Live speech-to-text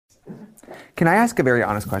Can I ask a very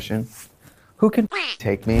honest question? Who can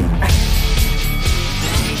take me?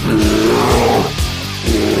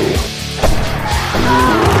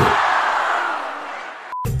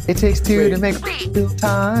 It takes two to make feel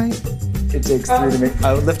time. It takes three to make.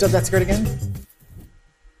 Lift up that skirt again.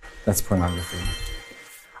 That's pornography.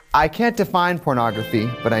 I can't define pornography,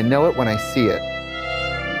 but I know it when I see it.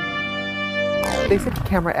 They said the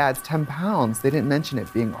camera adds 10 pounds. They didn't mention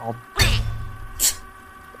it being all.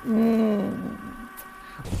 Can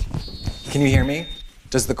you hear me?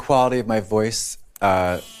 Does the quality of my voice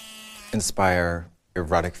inspire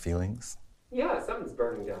erotic feelings? Yeah, something's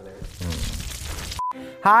burning down there.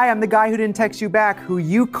 Hi, I'm the guy who didn't text you back, who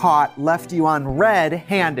you caught left you on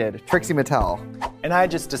red-handed. Trixe Mattel. And I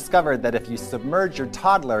just discovered that if you submerge your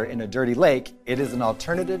toddler in a dirty lake, it is an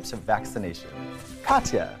alternative to vaccination.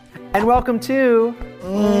 Katya. And welcome to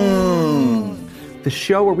the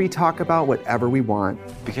show where we talk about whatever we want.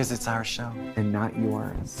 Because it's our show. And not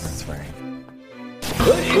yours. That's right.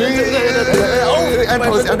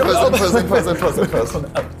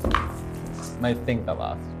 My thing fell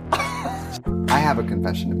off. I have a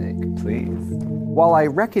confession to make. Please. While I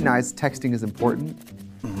recognize texting is important,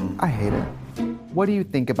 I hate it. What do you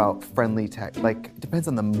think about friendly text? Like, it depends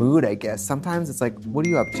on the mood, I guess. Sometimes it's like, what are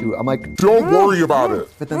you up to? I'm like, don't worry about it.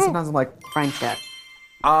 But then sometimes I'm like, friendship.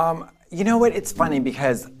 You know what? It's funny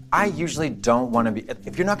because I usually don't want to be.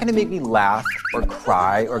 If you're not going to make me laugh or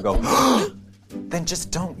cry or go, then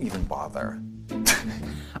just don't even bother.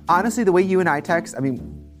 Honestly, the way you and I text, I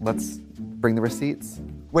mean, let's bring the receipts.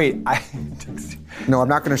 Wait, No, I'm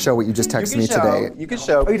not going to show what you just texted me today. You can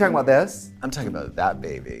show. Are you talking about this? I'm talking about that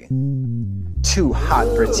baby. Too hot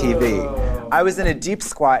for TV. I was in a deep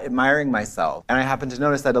squat admiring myself, and I happened to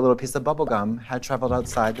notice that a little piece of bubble gum had traveled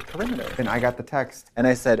outside the perimeter. And I got the text. And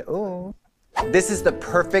I said, oh. This is the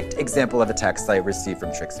perfect example of a text I received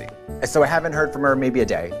from Trixe. So I haven't heard from her maybe a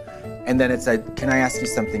day. And then it said, can I ask you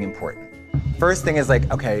something important? First thing is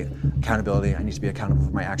like, okay, accountability, I need to be accountable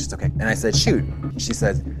for my actions, okay. And I said, shoot. And she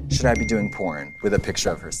says, should I be doing porn? With a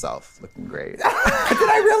picture of herself, looking great. Did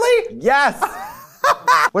I really? Yes!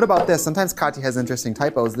 What about this? Sometimes Katya has interesting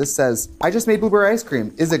typos. This says, I just made blueberry ice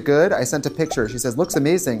cream. Is it good? I sent a picture. She says, looks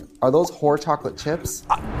amazing. Are those whore chocolate chips?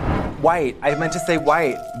 White, I meant to say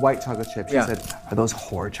white. White chocolate chips. She Yeah. said, are those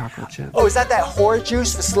whore chocolate chips? Oh, is that whore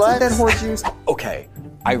juice for sluts? Is that whore juice? Okay,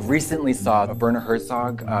 I recently saw a Werner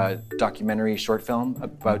Herzog documentary short film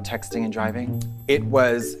about texting and driving. It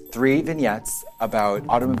was 3 vignettes about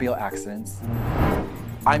automobile accidents.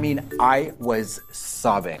 I mean, I was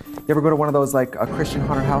sobbing. You ever go to one of those like Christian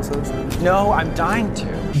haunted houses? No, I'm dying to.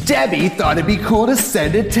 Debbie thought it'd be cool to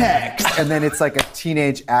send a text. And then it's like a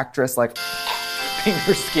teenage actress like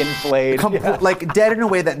Finger skin flayed. like dead in a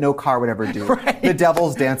way that no car would ever do. Right. The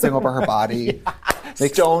devil's dancing over her body.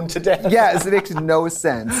 Like, stoned to death. Yes, it makes no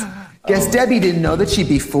sense. Guess Debbie didn't know that she'd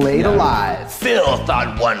be flayed alive. Phil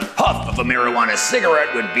thought one puff of a marijuana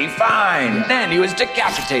cigarette would be fine. Then he was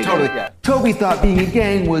decapitated. Totally. Yeah. Toby thought being a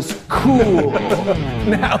gang was cool.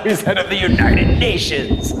 Now he's head of the United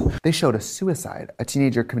Nations. They showed a suicide, a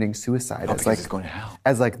teenager committing suicide as like he's going to hell.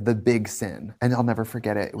 as like the big sin. And I'll never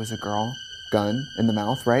forget it. It was a girl, gun in the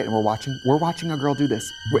mouth, right? And we're watching a girl do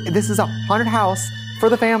this. This is a haunted house for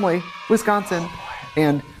the family, Wisconsin.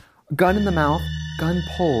 And gun in the mouth, gun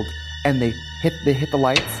pulled, and they hit the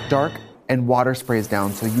lights, dark, and water sprays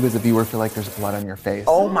down, so you as a viewer feel like there's blood on your face.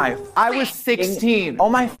 Oh my. I was 16. Oh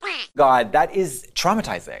my God, that is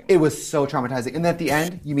traumatizing. It was so traumatizing. And then at the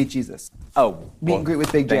end, you meet Jesus. Oh. Meet and greet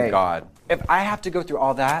with Big J. Thank God. If I have to go through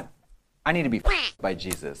all that, I need to be by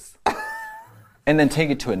Jesus. And then take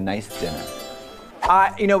it to a nice dinner.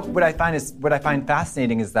 You know, what I find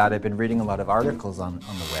fascinating is that I've been reading a lot of articles on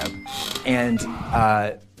the web, and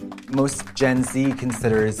most Gen Z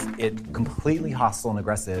considers it completely hostile and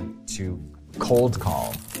aggressive to cold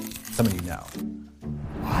call someone you know.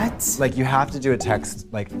 What? Like, you have to do a text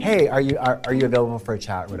like, hey, are you available for a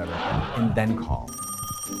chat or whatever, and then call.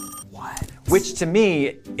 What? Which to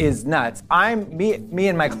me is nuts. Me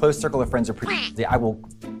and my close circle of friends are pretty. I will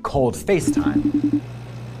cold FaceTime.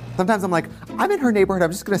 Sometimes I'm like, I'm in her neighborhood,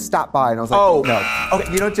 I'm just gonna stop by. And I was like, Oh. no.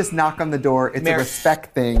 Okay, you don't just knock on the door, it's a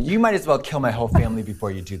respect thing. You might as well kill my whole family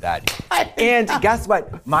before you do that. And guess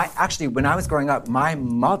what? Actually, when I was growing up, my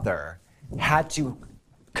mother had to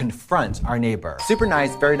confront our neighbor. Super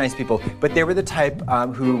nice, very nice people, but they were the type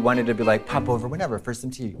who wanted to be like, pop over whenever for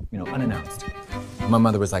some tea, unannounced. My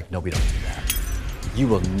mother was like, no, we don't do that. You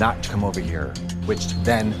will not come over here, which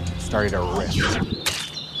then started a rift.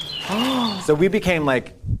 So we became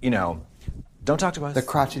like, don't talk to us. The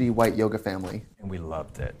crotchety white yoga family. And we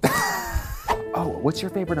loved it. Oh, what's your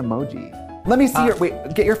favorite emoji? Let me see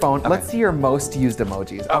get your phone. Okay. Let's see your most used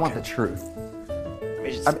emojis. I want the truth.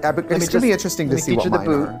 It's going to be interesting to see what mine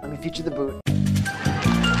are. Let me feature the boot.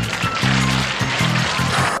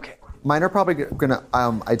 Okay. Mine are probably going to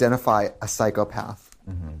identify a psychopath.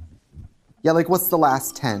 Mm-hmm. Yeah, like what's the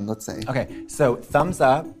last 10, let's say? Okay, so thumbs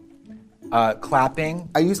up, clapping.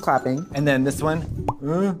 I use clapping. And then this one.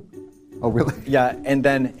 Oh, really? Yeah, and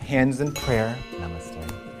then hands in prayer.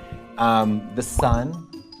 Namaste. The sun,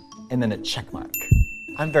 and then a check mark.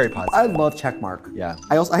 I'm very positive. I love check mark. Yeah.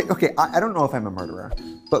 I don't know if I'm a murderer,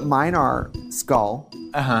 but mine are skull.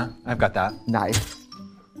 I've got that. Knife.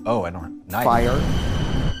 Oh, I don't have knife. Fire.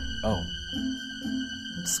 Oh.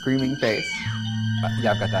 Screaming face.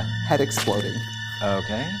 Yeah, I've got that. Head exploding.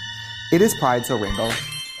 Okay. It is Pride, so rainbow.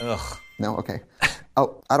 Ugh. No, okay.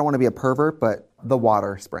 Oh, I don't want to be a pervert, but the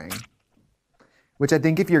water spraying. Which I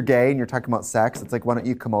think if you're gay and you're talking about sex, it's like, why don't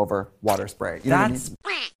you come over, water spray? You know That's what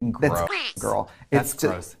I mean? gross. That's girl. That's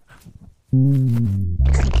gross.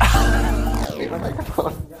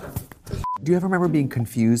 Do you ever remember being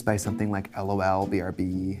confused by something like LOL,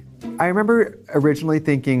 BRB? I remember originally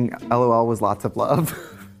thinking LOL was lots of love.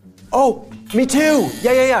 Oh, me too.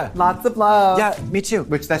 Yeah. Lots of love. Yeah, me too.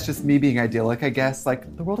 Which that's just me being idyllic, I guess.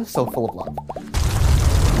 Like, the world is so full of love.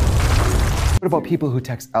 What about people who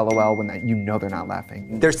text LOL when you know they're not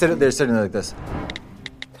laughing? They're sitting like this.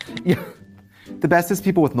 Yeah. The best is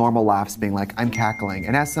people with normal laughs being like, I'm cackling.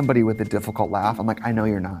 And as somebody with a difficult laugh, I'm like, I know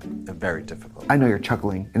you're not. Very difficult. I know you're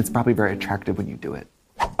chuckling, and it's probably very attractive when you do it.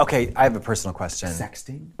 Okay, I have a personal question.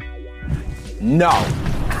 Sexting? No.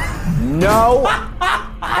 No.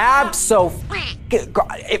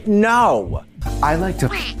 No. I like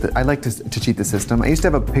to cheat the system. I used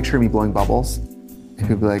to have a picture of me blowing bubbles. And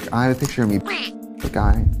people would be like, I have a picture of me, the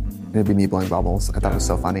guy. And it'd be me blowing bubbles. I thought it was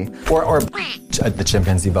so funny. Or the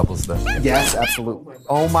chimpanzee bubbles though. Yes, absolutely.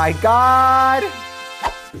 Oh my God.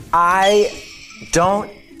 I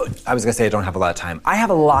was gonna say I don't have a lot of time. I have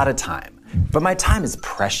a lot of time, but my time is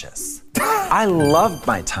precious. I love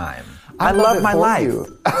my time. I love my life.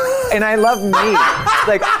 And I love me.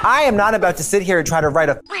 Like, I am not about to sit here and try to write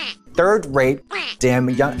a third-rate, damn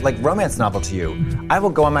young, romance novel to you. I will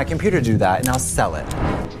go on my computer to do that, and I'll sell it.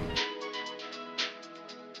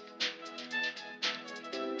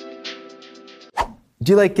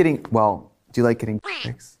 Do you like getting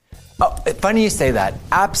pics? Oh, funny you say that.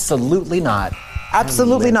 Absolutely not.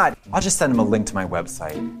 Absolutely not. I'll just send them a link to my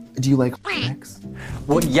website. Do you like pics?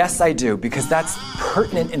 Well, yes, I do, because that's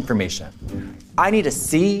pertinent information. I need to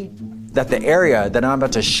see that the area that I'm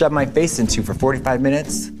about to shove my face into for 45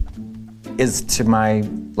 minutes is to my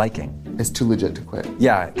liking. It's too legit to quit.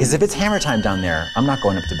 Yeah, because if it's hammer time down there, I'm not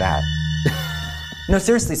going up to bat. No,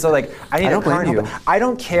 seriously, so I need don't blame you. I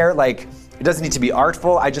don't care, it doesn't need to be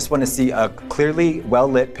artful. I just want to see a clearly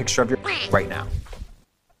well-lit picture of your right now.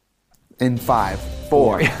 In 5,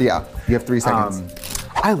 4. Yeah, you have 3 seconds.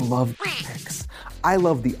 I love pics. I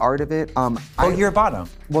love the art of it. You're a bottom.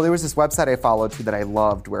 Well, there was this website I followed too that I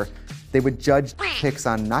loved where they would judge pics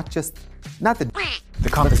on not the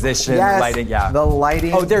composition, yes, lighting, yeah. The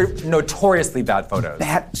lighting. Oh, they're notoriously bad photos.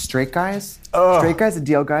 Straight guys and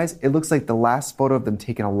DL guys, it looks like the last photo of them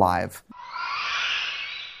taken alive.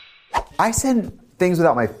 I send things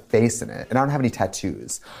without my face in it, and I don't have any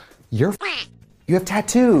tattoos. You have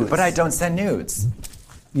tattoos. But I don't send nudes.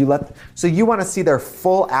 So you want to see their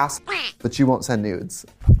full ass, but you won't send nudes.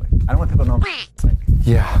 I don't want people to know.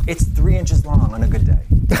 Yeah. It's 3 inches long on a good day.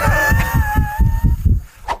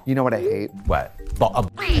 You know what I hate? What?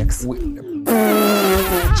 Pics.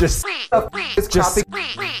 Just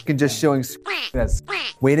and just showing. Yes.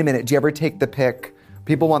 Wait a minute. Do you ever take the pic?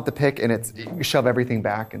 People want the pic, and you shove everything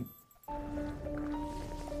back. And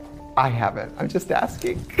I haven't. I'm just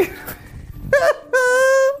asking.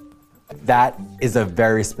 That is a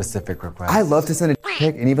very specific request. I love to send a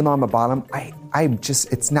pic, and even though I'm a bottom,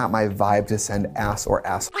 it's not my vibe to send ass or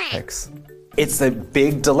ass pics. It's a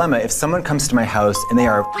big dilemma. If someone comes to my house and they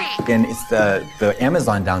are, and it's the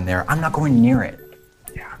Amazon down there, I'm not going near it.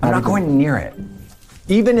 Yeah, I'm not going near it.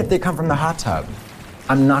 Even if they come from the hot tub,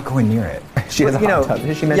 I'm not going near it. She has a hot tub.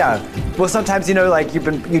 She mentioned. Yeah. Well, sometimes you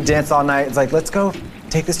dance all night. It's like, let's go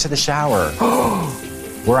take this to the shower,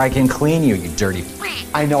 where I can clean you, you dirty.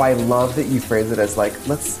 I know. I love that you phrase it as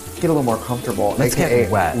let's get a little more comfortable. Let's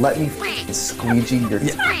get wet. Let me squeegee your.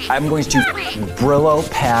 I'm going to Brillo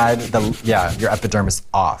pad your epidermis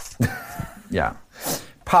off. Yeah.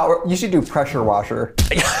 Power. You should do pressure washer.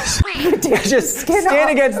 Just stand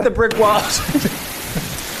against the brick wall.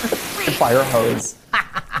 Fire hose.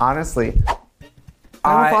 Honestly.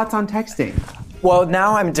 Final thoughts on texting? Well,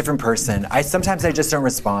 now I'm a different person. Sometimes I just don't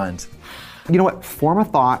respond. You know what? Form a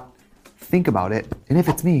thought, think about it, and if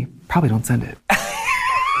it's me, probably don't send it.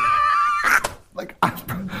 Like, I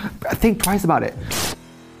think twice about it.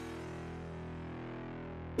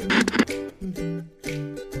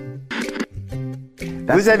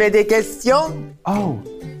 Vous avez des questions? Oh,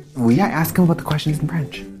 yeah, ask him about the questions in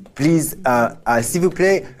French. Please, s'il vous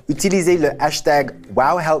plaît, utilisez le hashtag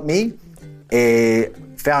WowHelpMe et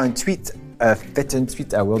faire un tweet, faites un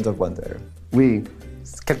tweet à World of Wonder. Oui.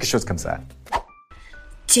 Quelque chose comme ça.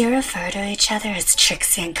 Do you refer to each other as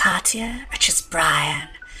Trixe and Katya, or just Brian?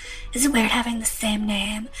 Is it weird having the same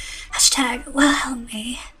name? Hashtag, well, help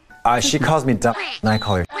me. She calls me dumb, and I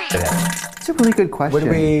call her today. It's a really good question.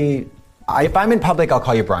 If I'm in public, I'll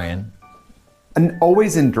call you Brian. And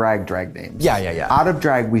always in drag names. Yeah. Out of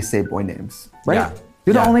drag, we say boy names, right? Yeah.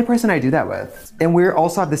 You're the only person I do that with. And we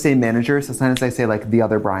also have the same manager, so sometimes I say like the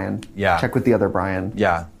other Brian. Yeah. Check with the other Brian.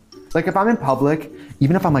 Yeah. Like if I'm in public,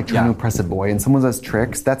 even if I'm like trying to impress a boy and someone says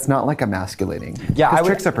Trixe, that's not like emasculating. Yeah, I would.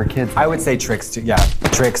 Tricks are for kids. I would say Trixe too. Yeah,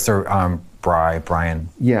 Trixe or Brian.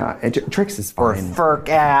 Yeah, and Trixe is Or fine. Ferk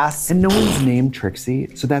ass. And no one's named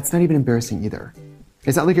Trixie, so that's not even embarrassing either.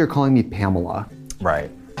 It's not like you're calling me Pamela. Right.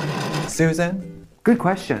 Susan? Good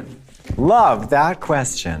question. Love that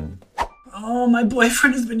question. Oh, my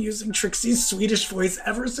boyfriend has been using Trixie's Swedish voice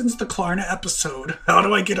ever since the Klarna episode. How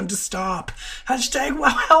do I get him to stop? Hashtag, well,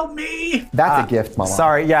 help me. That's a gift, Mama.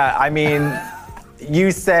 Sorry, yeah, I mean,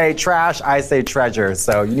 you say trash, I say treasure,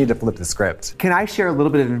 so you need to flip the script. Can I share a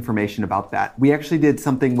little bit of information about that? We actually did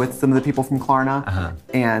something with some of the people from Klarna,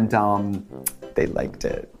 and They liked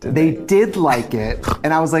it. they did like it.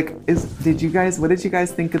 And I was like, what did you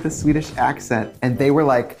guys think of the Swedish accent? And they were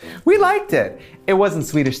like, we liked it. It wasn't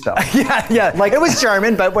Swedish though. Yeah. Like, it was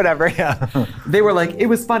German, but whatever, yeah. They were like, it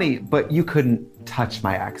was funny, but you couldn't touch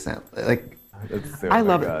my accent. Like, I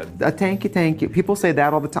love it. Thank you. People say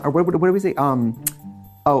that all the time. Or what do we say?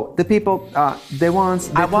 The people, they want.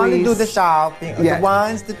 I want to do the shopping. Yeah. The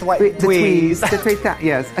ones, the tweets.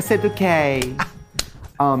 Yes, I said okay.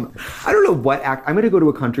 I don't know what I'm gonna go to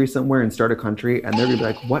a country somewhere and start a country, and they're gonna be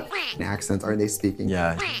like, what accents are they speaking?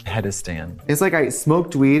 Yeah, head of stand. It's like I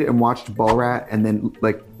smoked weed and watched Borat and then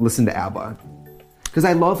like listened to ABBA. Because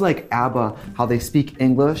I love like ABBA, how they speak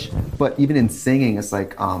English, but even in singing, it's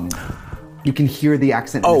like, you can hear the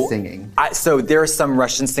accent in the singing. So there are some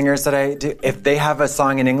Russian singers that I do. If they have a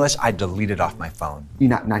song in English, I delete it off my phone. You're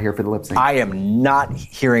not here for the lip sync. I am not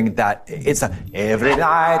hearing that. It's every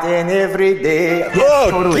night and every day. Yes,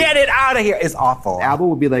 totally. Get it out of here. It's awful. ABBA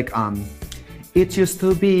would be like, it used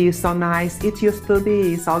to be so nice. It used to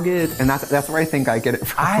be so good. And that's where I think I get it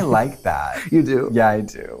from. I like that. You do? Yeah, I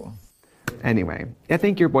do. Anyway, I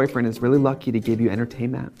think your boyfriend is really lucky to give you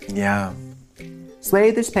entertainment. Yeah.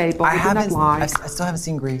 Swedish people, I still haven't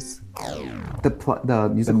seen Grease.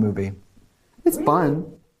 The music movie. It's fun.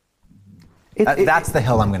 That's the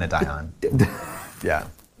hill I'm going to die on. Yeah.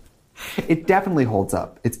 It definitely holds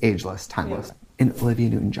up. It's ageless, timeless. And Olivia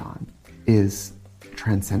Newton-John is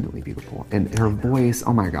transcendently beautiful. And her voice,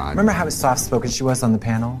 oh my God. Remember how soft-spoken she was on the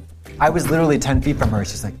panel? I was literally 10 feet from her.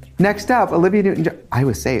 She's like... Next up, Olivia Newton-John. I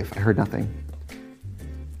was safe. I heard nothing.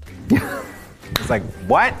 It's like,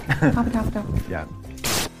 what? Top. Yeah.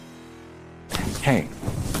 Hey,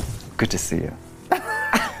 good to see you.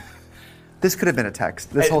 This could have been a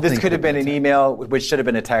text. This could have been an email, which should have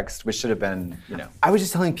been a text, which should have been, I was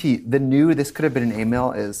just telling Pete, the new this could have been an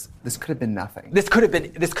email is this could have been nothing. This could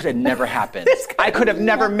have never happened. I could have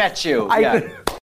never met you.